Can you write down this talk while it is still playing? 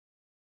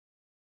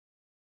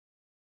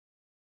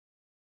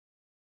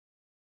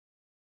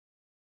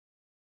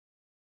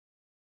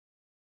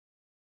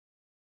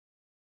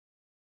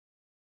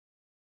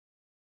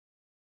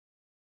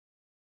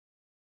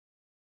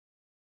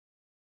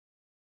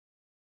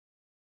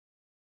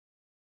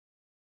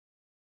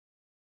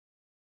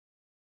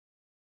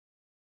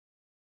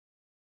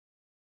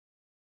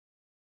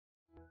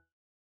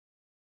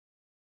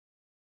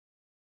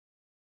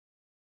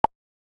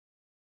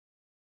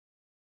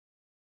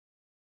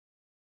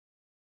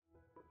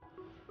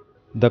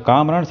The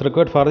components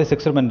required for this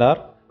experiment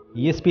are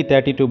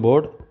ESP32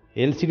 board,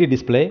 LCD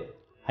display,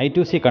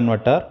 I2C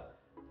converter,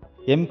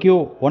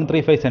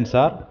 MQ135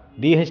 sensor,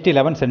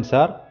 DHT11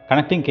 sensor,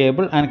 connecting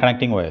cable and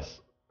connecting wires.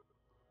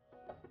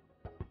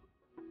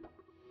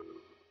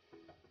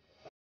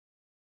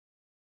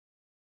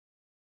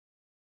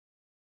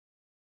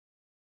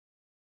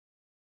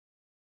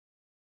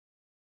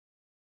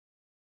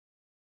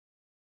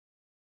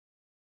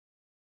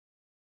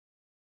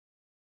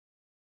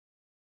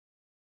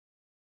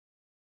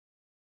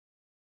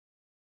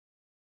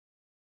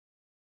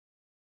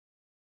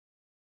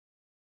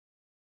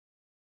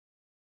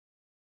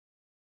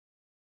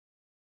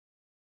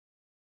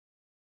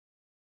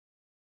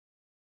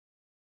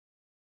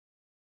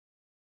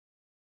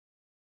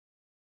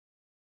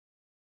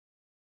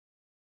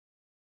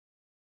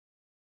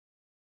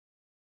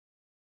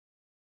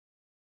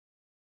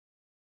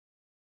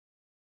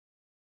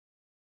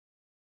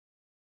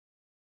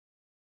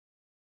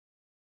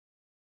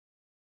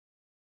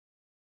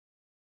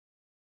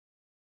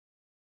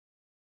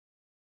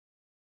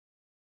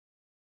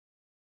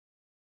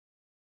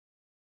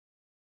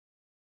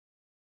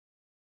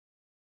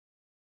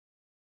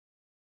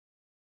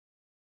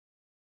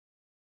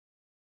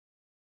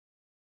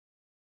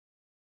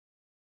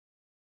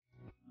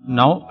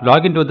 Now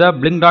log into the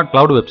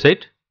blynk.cloud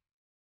website.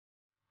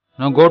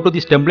 Now go to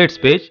this templates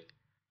page,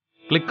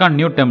 click on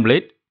new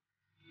template.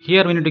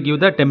 Here we need to give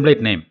the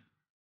template name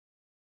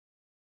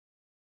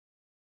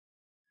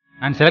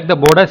and select the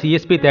board as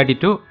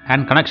ESP32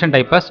 and connection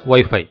type as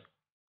Wi-Fi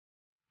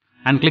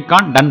and click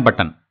on done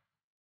button.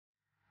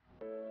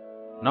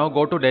 Now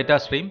go to data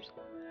streams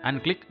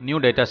and click new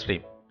data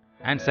stream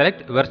and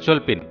select virtual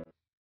pin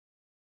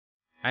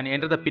and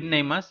enter the pin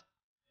name as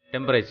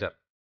temperature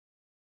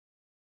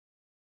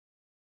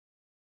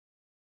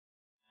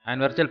and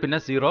virtual pin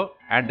as 0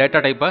 and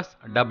data type as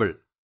double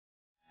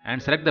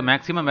and select the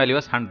maximum value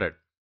as 100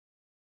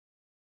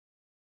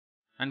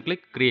 and click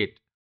create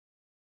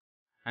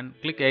and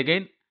click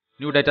again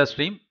new data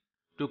stream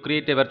to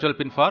create a virtual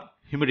pin for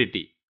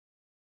humidity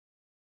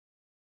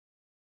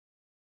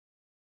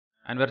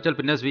and virtual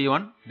pin as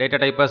V1, data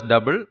type as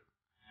double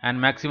and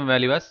maximum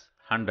value as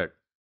 100.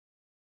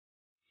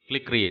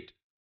 Click create.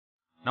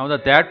 Now the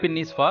third pin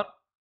is for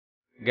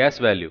gas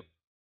value.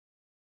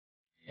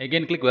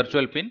 Again click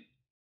virtual pin,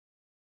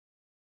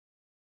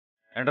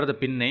 enter the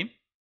pin name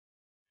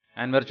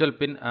and virtual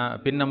pin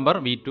pin number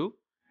V2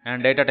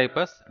 and data type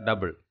as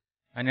double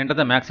and enter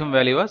the maximum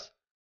value as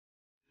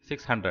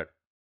 600.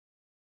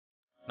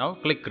 Now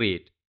click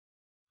create.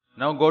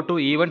 Now go to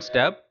events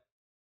tab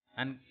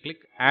and click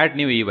add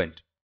new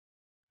event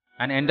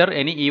and enter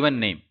any event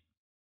name.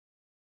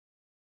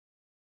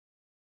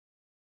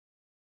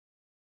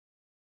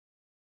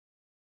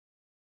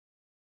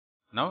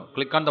 Now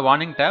click on the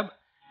warning tab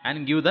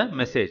and give the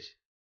message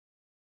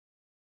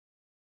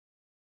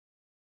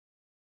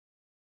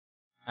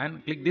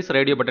and click this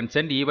radio button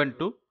send event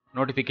to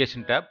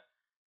notification tab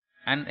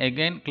and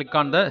again click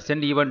on the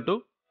send event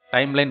to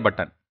timeline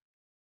button.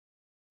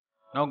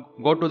 Now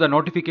go to the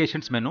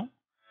notifications menu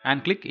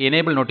and click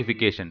enable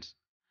notifications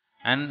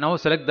and now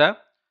select the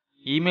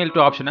email to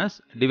option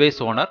as device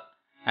owner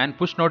and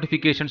push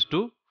notifications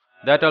to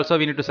that also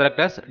we need to select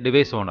as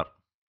device owner.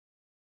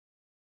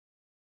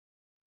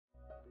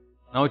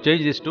 Now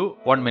change this to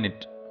 1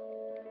 minute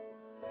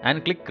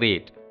and click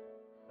create.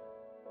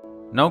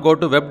 Now go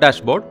to web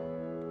dashboard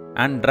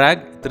and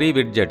drag 3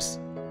 widgets,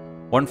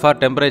 one for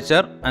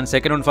temperature and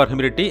second one for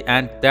humidity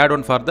and third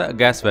one for the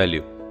gas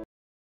value.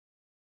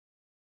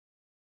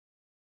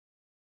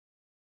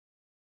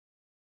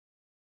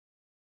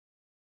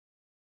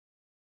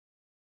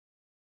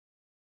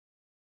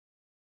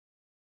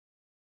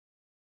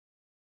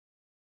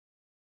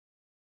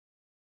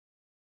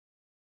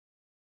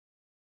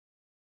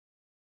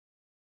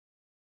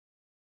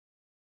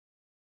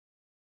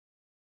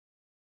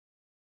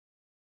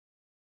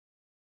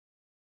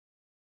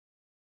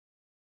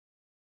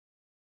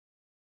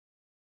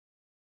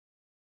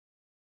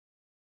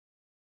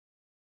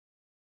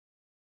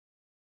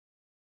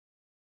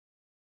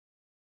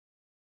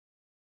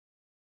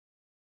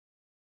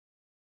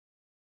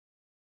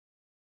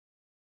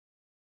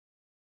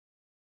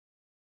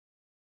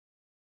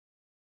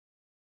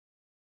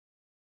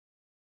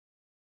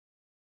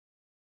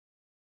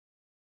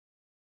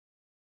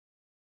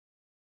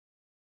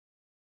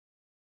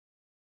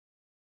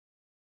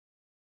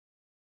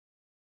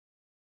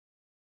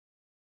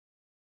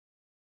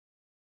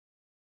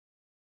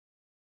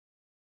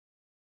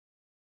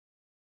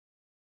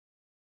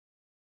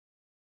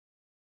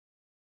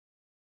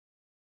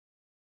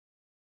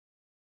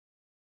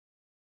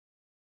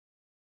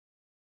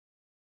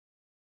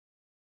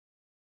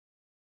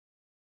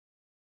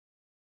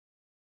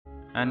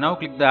 And now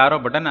click the arrow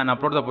button and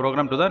upload the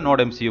program to the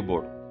NodeMCU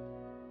board.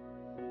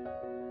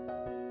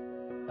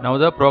 Now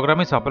the program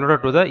is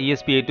uploaded to the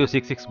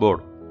ESP3266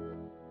 board.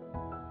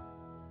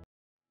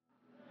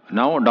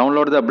 Now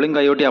download the Blynk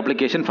IoT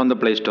application from the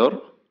Play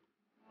Store.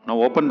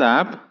 Now open the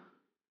app.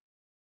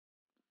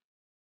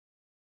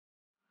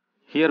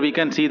 Here we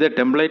can see the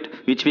template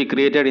which we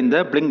created in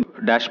the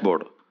Blynk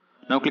dashboard.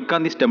 Now click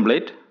on this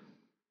template.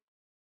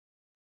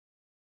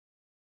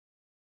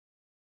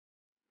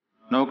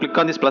 Now click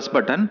on this plus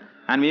button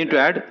and we need to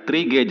add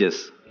 3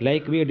 gauges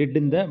like we did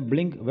in the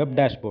Blynk web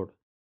dashboard.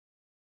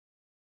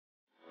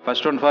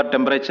 First one for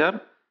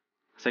temperature,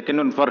 second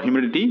one for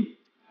humidity,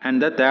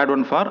 and the third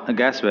one for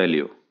gas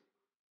value.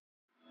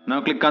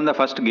 Now click on the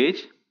first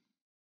gauge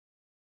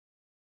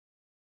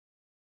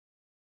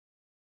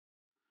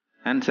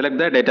and select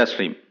the data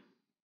stream.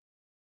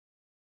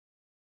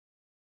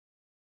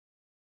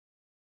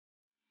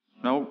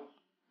 Now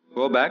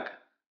go back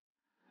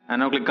and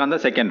now click on the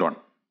second one.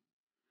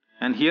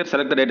 And here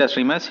select the data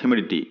stream as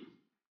humidity.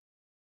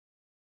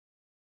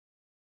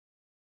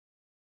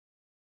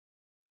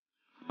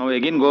 Now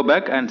again go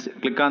back and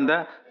click on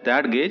the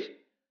third gauge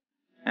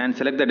and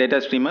select the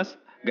data stream as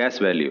gas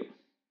value.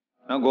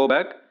 Now go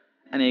back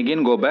and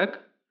again go back.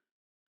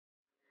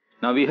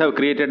 Now we have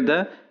created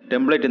the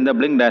template in the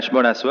Blynk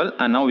dashboard as well,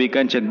 and now we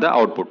can check the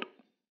output.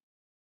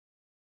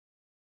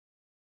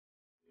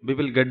 We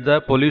will get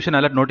the pollution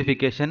alert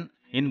notification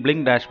in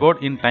Blynk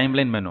dashboard in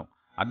timeline menu.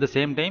 At the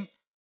same time,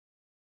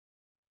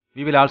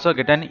 we will also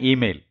get an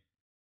email.